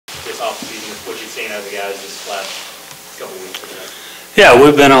offseason with what you've seen out of the guys this last couple of weeks? Yeah,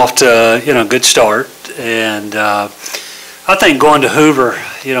 we've been off to a good start, and I think going to Hoover,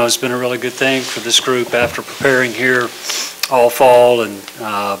 has been a really good thing for this group after preparing here all fall, and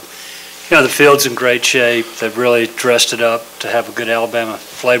the field's in great shape. They've really dressed it up to have a good Alabama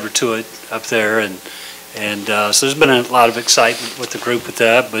flavor to it up there, and so there's been a lot of excitement with the group with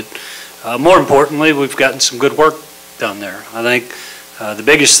that. But more importantly, we've gotten some good work done there. I think the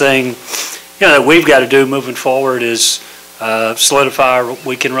biggest thing that we've got to do moving forward is solidify our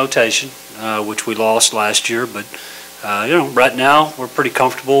weekend rotation, which we lost last year. But right now we're pretty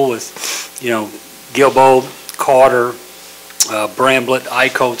comfortable with Gilbo, Carter, Bramblett,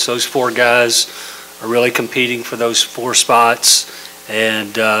 Eichholz. Those four guys are really competing for those four spots,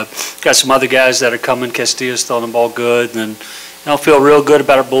 and got some other guys that are coming. Castillo's throwing the ball good, and then feel real good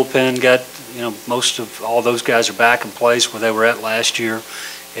about our bullpen. Got most of all those guys are back in place where they were at last year.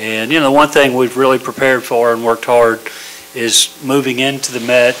 And the one thing we've really prepared for and worked hard is moving into the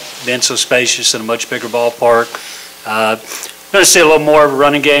Met, being so spacious and a much bigger ballpark. Going to see a little more of a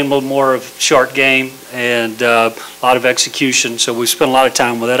running game, a little more of a short game, and a lot of execution. So we spent a lot of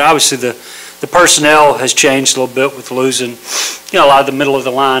time with that. Obviously, the personnel has changed a little bit with losing, a lot of the middle of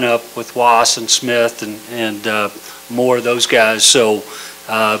the lineup with Wass and Smith and more of those guys. So,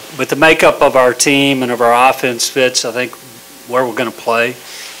 but the makeup of our team and of our offense fits, I think, where we're going to play,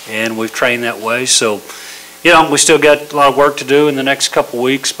 and we've trained that way. So, we still got a lot of work to do in the next couple of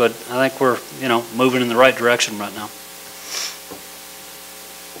weeks, but I think we're, moving in the right direction right now.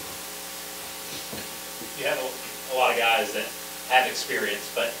 You have a lot of guys that have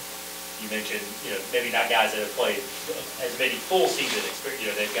experience, but you mentioned, maybe not guys that have played as many full season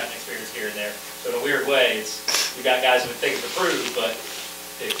experience. They've gotten experience here and there. So in a weird way, you've got guys with things to prove, but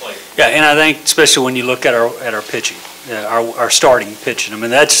they've played. Yeah, and I think especially when you look at our pitching, our starting pitching. I mean,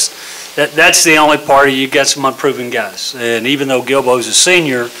 that's the only part. You got some unproven guys, and even though Gilbo's a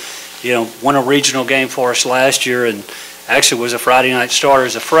senior, won a regional game for us last year, and actually was a Friday night starter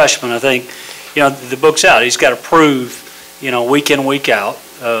as a freshman. I think, the book's out. He's got to prove, week in, week out,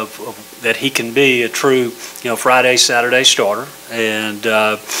 that he can be a true, Friday, Saturday starter, and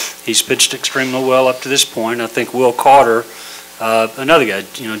he's pitched extremely well up to this point. I think Will Carter, another guy,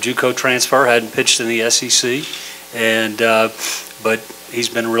 JUCO transfer, hadn't pitched in the SEC, and but he's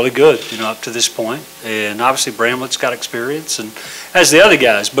been really good, up to this point. And obviously Bramlett's got experience, and as the other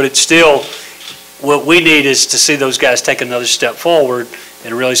guys. But it's still, what we need is to see those guys take another step forward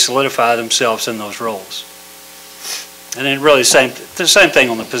and really solidify themselves in those roles. And then really the same thing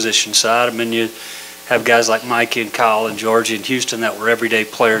on the position side. I mean, you have guys like Mikey and Kyle and Georgie and Houston that were everyday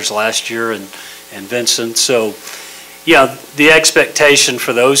players last year, and Vincent. So, the expectation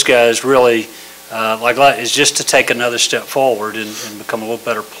for those guys really, is just to take another step forward and become a little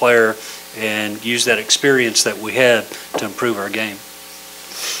better player and use that experience that we had to improve our game.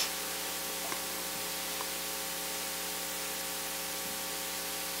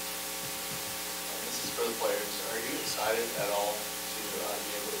 This is for the players. Are you excited at all to be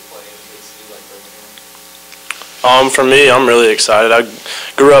able to play in a big city like Birmingham? For me, I'm really excited. I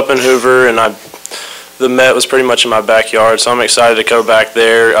grew up in Hoover, and the Met was pretty much in my backyard, so I'm excited to go back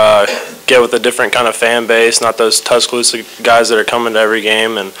there, get with a different kind of fan base, not those Tuscaloosa guys that are coming to every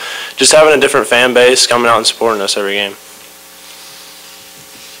game, and just having a different fan base coming out and supporting us every game.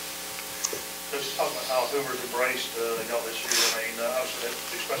 Just talking about how Hoover's embraced y'all this year. I mean, obviously that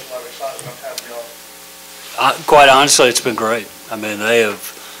expressed a lot of excitement about having y'all. Quite honestly, it's been great. I mean,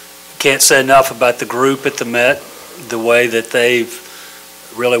 can't say enough about the group at the Met, the way that they've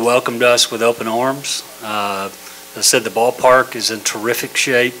really welcomed us with open arms. As I said, the ballpark is in terrific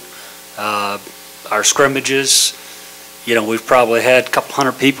shape. Our scrimmages, we've probably had a couple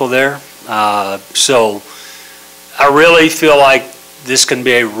hundred people there. So I really feel like this can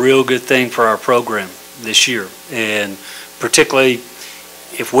be a real good thing for our program this year. And particularly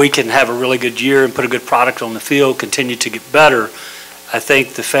if we can have a really good year and put a good product on the field, continue to get better, I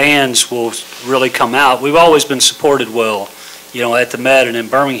think the fans will really come out. We've always been supported well, at the Met and in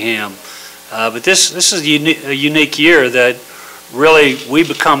Birmingham. But this is a unique year that really we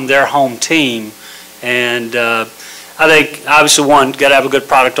become their home team. And I think, obviously, one, got to have a good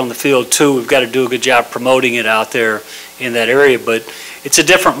product on the field. Two, we've got to do a good job promoting it out there in that area. But it's a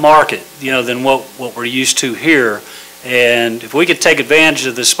different market, than what we're used to here. And if we could take advantage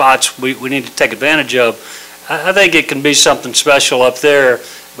of the spots we need to take advantage of, I think it can be something special up there,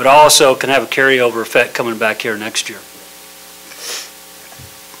 but also can have a carryover effect coming back here next year.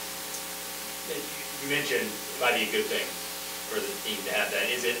 You mentioned it might be a good thing for the team to have that.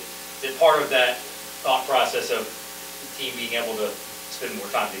 Is it part of that thought process of the team being able to spend more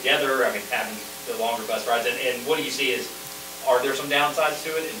time together? I mean, having the longer bus rides, and what do you see are there some downsides to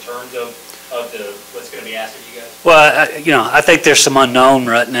it in terms of what's going to be asked of you guys? Well, I think there's some unknown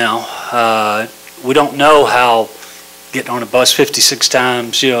right now. We don't know how getting on a bus 56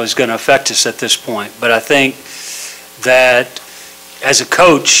 times, is going to affect us at this point. But I think that as a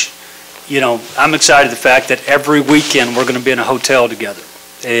coach, I'm excited the fact that every weekend we're going to be in a hotel together.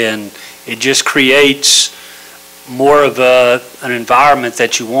 And it just creates more of an environment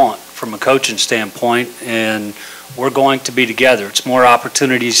that you want from a coaching standpoint. And we're going to be together. It's more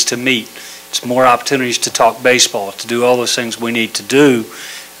opportunities to meet. It's more opportunities to talk baseball, to do all those things we need to do.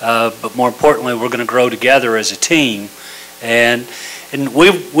 But more importantly, we're going to grow together as a team. And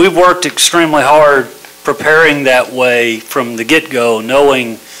we've worked extremely hard preparing that way from the get-go,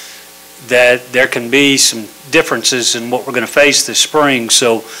 knowing that there can be some differences in what we're going to face this spring.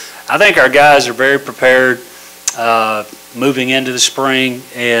 So I think our guys are very prepared moving into the spring.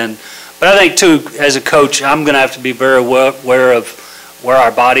 But I think, too, as a coach, I'm going to have to be very aware of where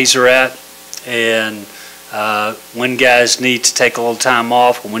our bodies are at and when guys need to take a little time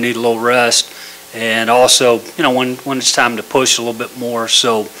off, when we need a little rest, and also, when it's time to push a little bit more.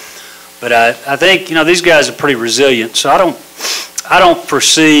 So, but I think, these guys are pretty resilient. So I don't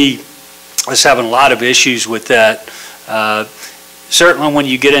foresee us having a lot of issues with that. Certainly when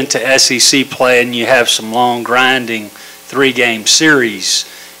you get into SEC play and you have some long grinding 3-game series,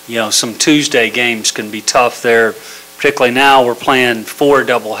 some Tuesday games can be tough there. Particularly now we're playing 4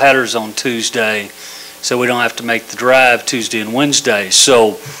 doubleheaders on Tuesday, so we don't have to make the drive Tuesday and Wednesday.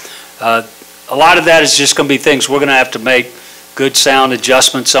 So a lot of that is just going to be things we're going to have to make good sound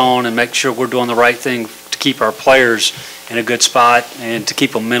adjustments on and make sure we're doing the right thing to keep our players in a good spot and to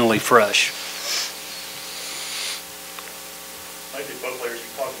keep them mentally fresh. Maybe both players, you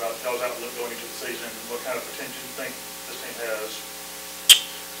talk about y'all's outlook going into the season, what kind of potential you think this team has?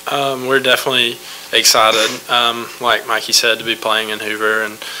 We're definitely excited, like Mikey said, to be playing in Hoover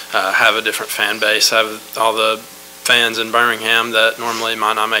and have a different fan base, have all the fans in Birmingham that normally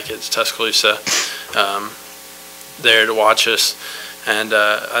might not make it to Tuscaloosa there to watch us. And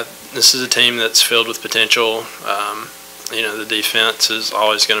this is a team that's filled with potential. The defense is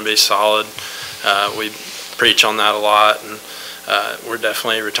always going to be solid. We preach on that a lot, and we're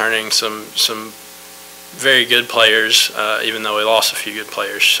definitely returning some very good players, even though we lost a few good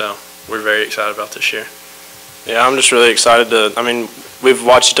players. So we're very excited about this year. Yeah, I'm just really excited we've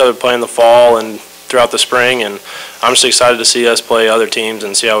watched each other play in the fall and throughout the spring, and I'm just excited to see us play other teams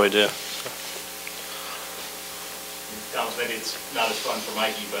and see how we do. Thomas, maybe it's not as fun for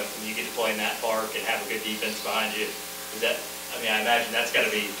Mikey, but when you get to play in that park and have a good defense behind you, I imagine that's got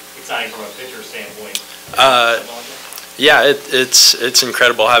to be exciting from a pitcher standpoint. Yeah, it's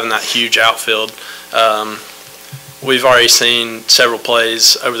incredible having that huge outfield. We've already seen several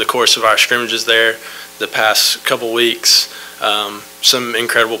plays over the course of our scrimmages there the past couple weeks. Some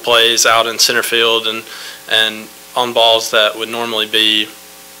incredible plays out in center field and on balls that would normally be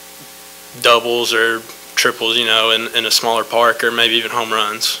doubles or triples, in a smaller park, or maybe even home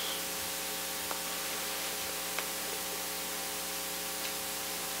runs.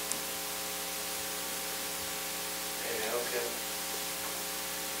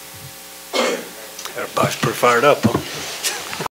 Everybody's pretty fired up, huh?